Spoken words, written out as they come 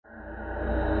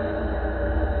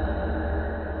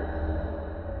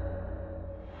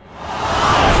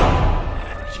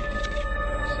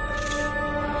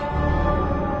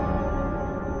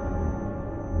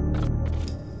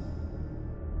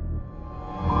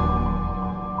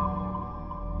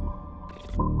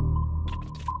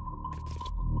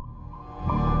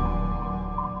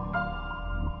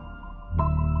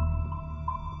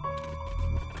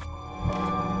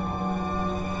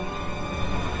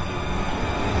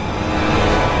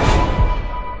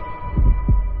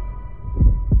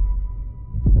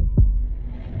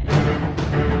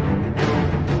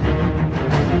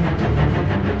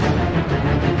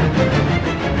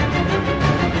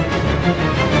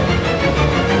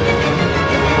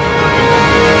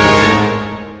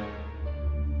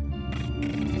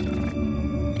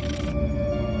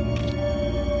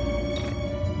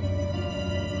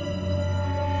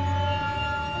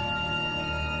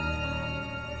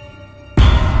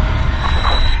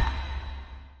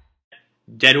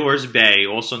Dead Horse Bay,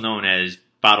 also known as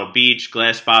Bottle Beach,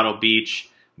 Glass Bottle Beach,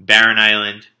 Barren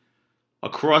Island,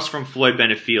 across from Floyd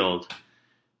Bennett Field.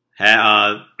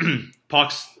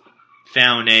 Parks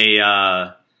found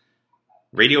a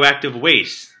radioactive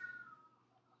waste.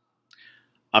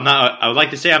 I would like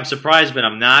to say I'm surprised, but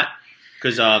I'm not,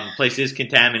 because the place is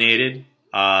contaminated.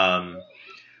 But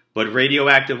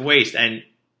radioactive waste, and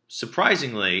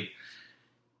surprisingly,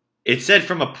 it said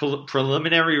from a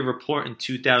preliminary report in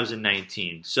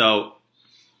 2019. So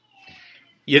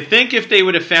you think if they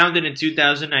would have found it in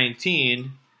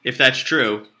 2019, if that's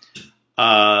true,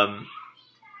 they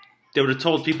would have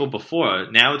told people before.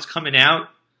 Now it's coming out,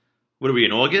 what are we,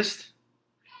 in August?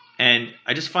 And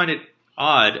I just find it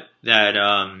odd that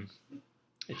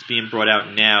it's being brought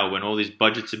out now when all these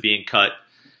budgets are being cut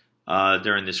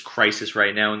during this crisis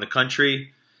right now in the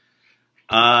country.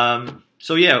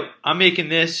 So yeah, I'm making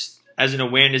this as an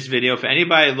awareness video for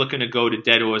anybody looking to go to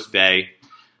Dead Horse Bay.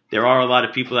 There are a lot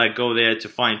of people that go there to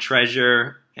find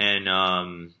treasure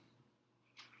and,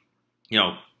 you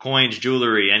know, coins,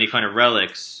 jewelry, any kind of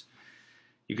relics.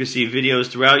 You can see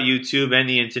videos throughout YouTube and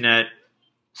the internet.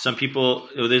 Some people,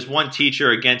 there's one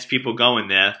teacher against people going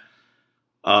there,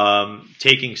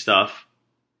 taking stuff.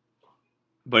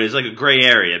 But it's like a gray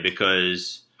area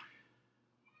because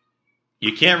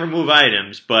you can't remove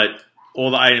items, but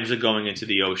all the items are going into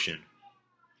the ocean.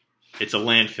 It's a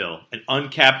landfill, an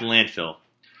uncapped landfill.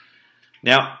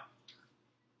 Now,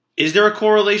 is there a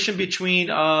correlation between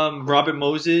Robert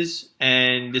Moses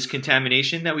and this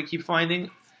contamination that we keep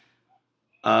finding?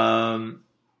 Brookfield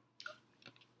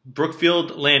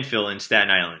landfill in Staten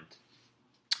Island.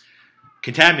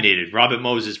 Contaminated, Robert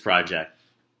Moses project.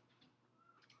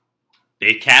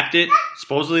 They capped it.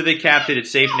 Supposedly they capped it.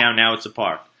 It's safe now. Now it's a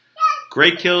park.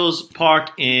 Great Kills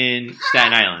Park in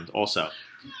Staten Island also.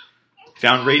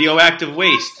 Found radioactive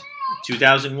waste,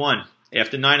 2001.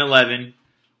 After 9/11,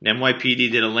 an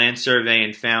NYPD did a land survey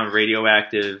and found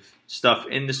radioactive stuff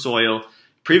in the soil.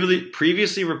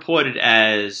 Previously reported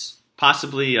as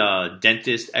possibly a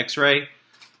dentist x-ray,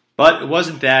 but it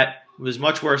wasn't that. It was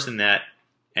much worse than that.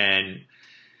 And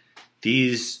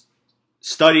these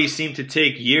studies seem to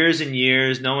take years and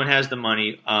years. No one has the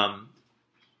money. I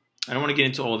don't want to get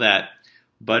into all that.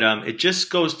 But it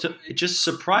just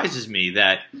surprises me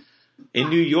that in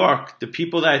New York, the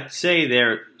people that say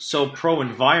they're so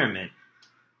pro-environment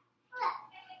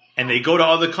and they go to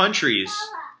other countries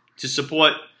to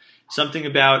support something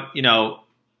about, you know,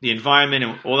 the environment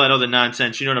and all that other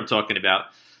nonsense, you know what I'm talking about.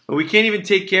 But we can't even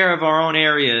take care of our own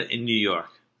area in New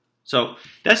York. So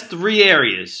that's 3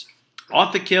 areas.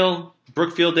 Arthur Kill,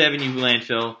 Brookfield Avenue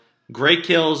landfill, Great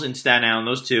Kills in Staten Island,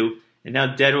 those 2. And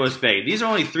now Dead Horse Bay. These are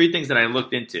only 3 things that I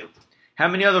looked into. How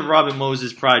many other Robert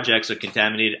Moses projects are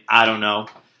contaminated? I don't know.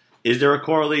 Is there a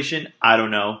correlation? I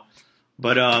don't know.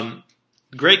 But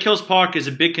Great Kills Park is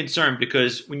a big concern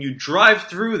because when you drive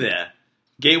through there,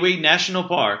 Gateway National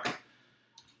Park,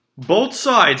 both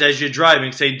sides as you're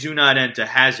driving say do not enter,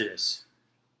 hazardous.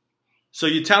 So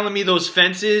you're telling me those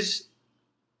fences,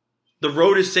 the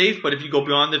road is safe, but if you go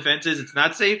beyond the fences, it's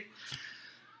not safe?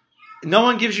 No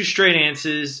one gives you straight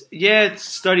answers. Yeah, it's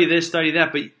study this, study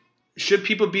that, but should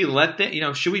people be let there? You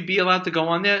know, should we be allowed to go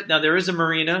on there? Now, there is a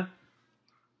marina.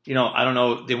 You know, I don't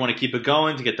know. They want to keep it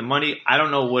going to get the money. I don't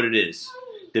know what it is.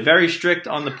 They're very strict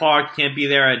on the park. Can't be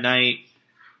there at night.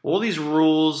 All these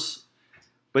rules.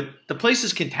 But the place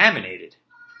is contaminated.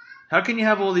 How can you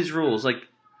have all these rules? Like,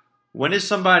 when is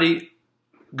somebody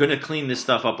going to clean this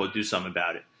stuff up or do something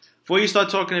about it? Before you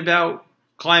start talking about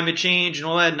climate change and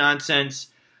all that nonsense,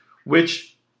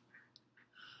 which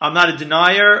I'm not a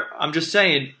denier. I'm just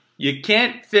saying you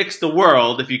can't fix the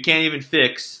world if you can't even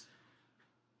fix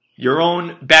your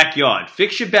own backyard.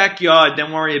 Fix your backyard,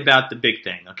 then worry about the big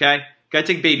thing, okay? Gotta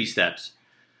take baby steps.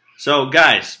 So,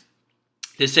 guys,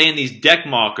 they're saying these deck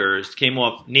markers came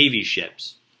off Navy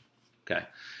ships. Okay.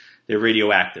 They're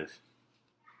radioactive.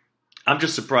 I'm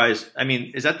just surprised. I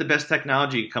mean, is that the best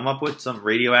technology you come up with? Some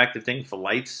radioactive thing for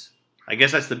lights? I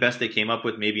guess that's the best they came up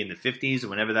with maybe in the 50s or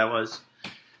whenever that was.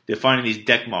 They're finding these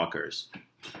deck markers.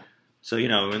 So, you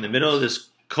know, in the middle of this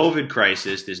COVID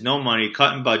crisis, there's no money,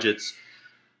 cutting budgets,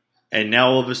 and now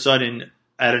all of a sudden,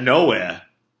 out of nowhere,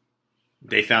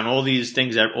 they found all these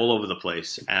things all over the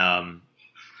place.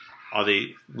 Are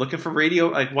they looking for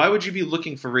like, why would you be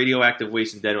looking for radioactive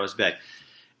waste in Dead Horse Bay?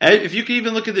 If you can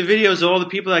even look at the videos of all the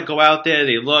people that go out there,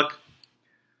 they look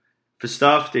for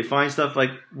stuff, they find stuff, like,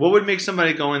 what would make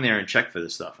somebody go in there and check for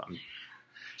this stuff?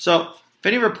 So, if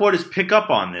any reporters pick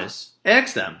up on this,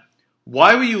 ask them,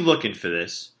 why were you looking for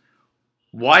this?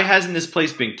 Why hasn't this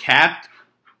place been capped?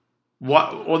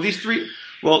 Well, these three,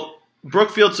 well,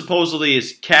 Brookfield supposedly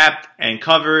is capped and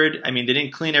covered. I mean, they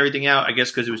didn't clean everything out, I guess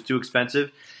because it was too expensive.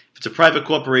 If it's a private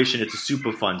corporation, it's a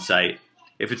Superfund site.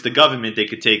 If it's the government, they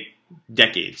could take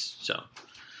decades. So,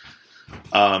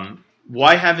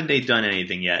 why haven't they done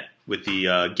anything yet with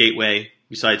the gateway,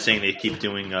 besides saying they keep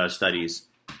doing studies?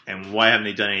 And why haven't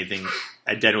they done anything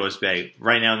at Dead Horse Bay,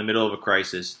 right now in the middle of a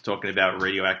crisis, talking about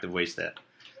radioactive waste there?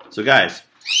 So, guys,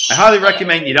 I highly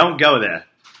recommend you don't go there.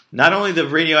 Not only the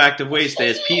radioactive waste,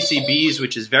 there's PCBs,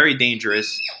 which is very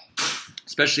dangerous,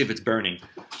 especially if it's burning.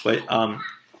 But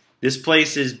this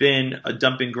place has been a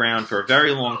dumping ground for a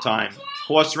very long time.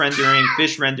 Horse rendering,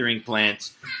 fish rendering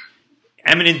plants,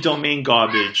 eminent domain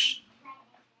garbage,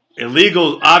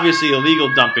 obviously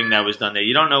illegal dumping that was done there.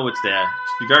 You don't know what's there.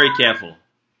 Just be very careful.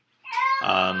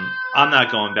 I'm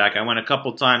not going back. I went a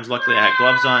couple times. Luckily, I had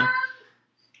gloves on.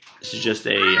 This is just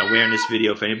a awareness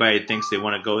video for anybody that thinks they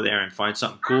want to go there and find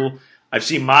something cool. I've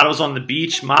seen models on the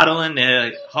beach modeling.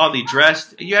 They're hardly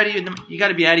dressed. You got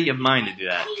to be out of your mind to do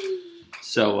that.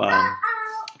 So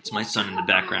it's my son in the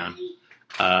background.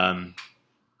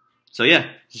 So yeah,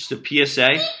 just a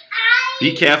PSA.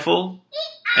 Be careful.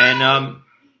 And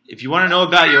if you want to know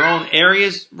about your own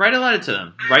areas, write a letter to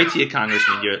them. Write to your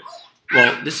congressman.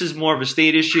 Well, this is more of a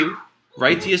state issue.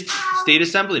 Write to your state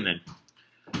assemblyman,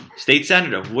 state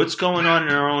senator. What's going on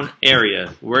in our own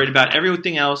area? We're worried about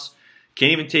everything else.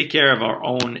 Can't even take care of our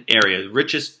own area. The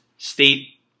richest state.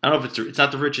 I don't know if it's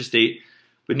not the richest state,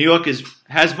 but New York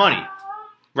has money.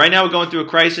 Right now we're going through a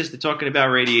crisis. They're talking about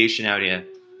radiation out here.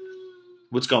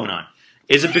 What's going on?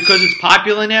 Is it because it's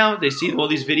popular now? They see all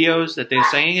these videos that they're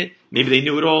saying it. Maybe they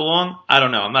knew it all along. I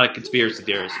don't know. I'm not a conspiracy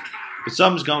theorist. But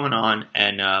something's going on,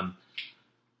 and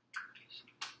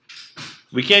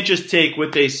we can't just take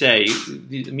what they say.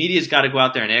 The media's got to go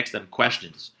out there and ask them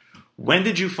questions. When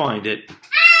did you find it?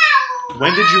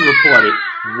 When did you report it?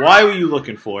 Why were you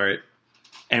looking for it?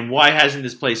 And why hasn't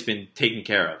this place been taken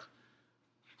care of?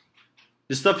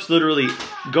 This stuff's literally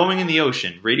going in the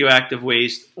ocean. Radioactive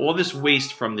waste, all this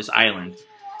waste from this island.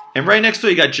 And right next to it,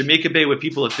 you got Jamaica Bay where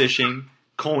people are fishing,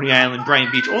 Coney Island,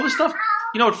 Brighton Beach, all this stuff,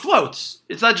 you know, it floats.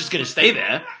 It's not just going to stay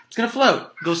there. It's going to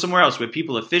float. Go somewhere else where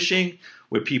people are fishing,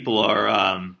 where people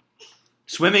are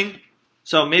swimming.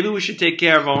 So maybe we should take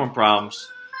care of our own problems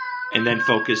and then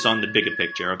focus on the bigger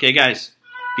picture. Okay, guys?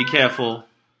 Be careful.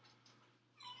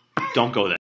 Don't go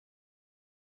there.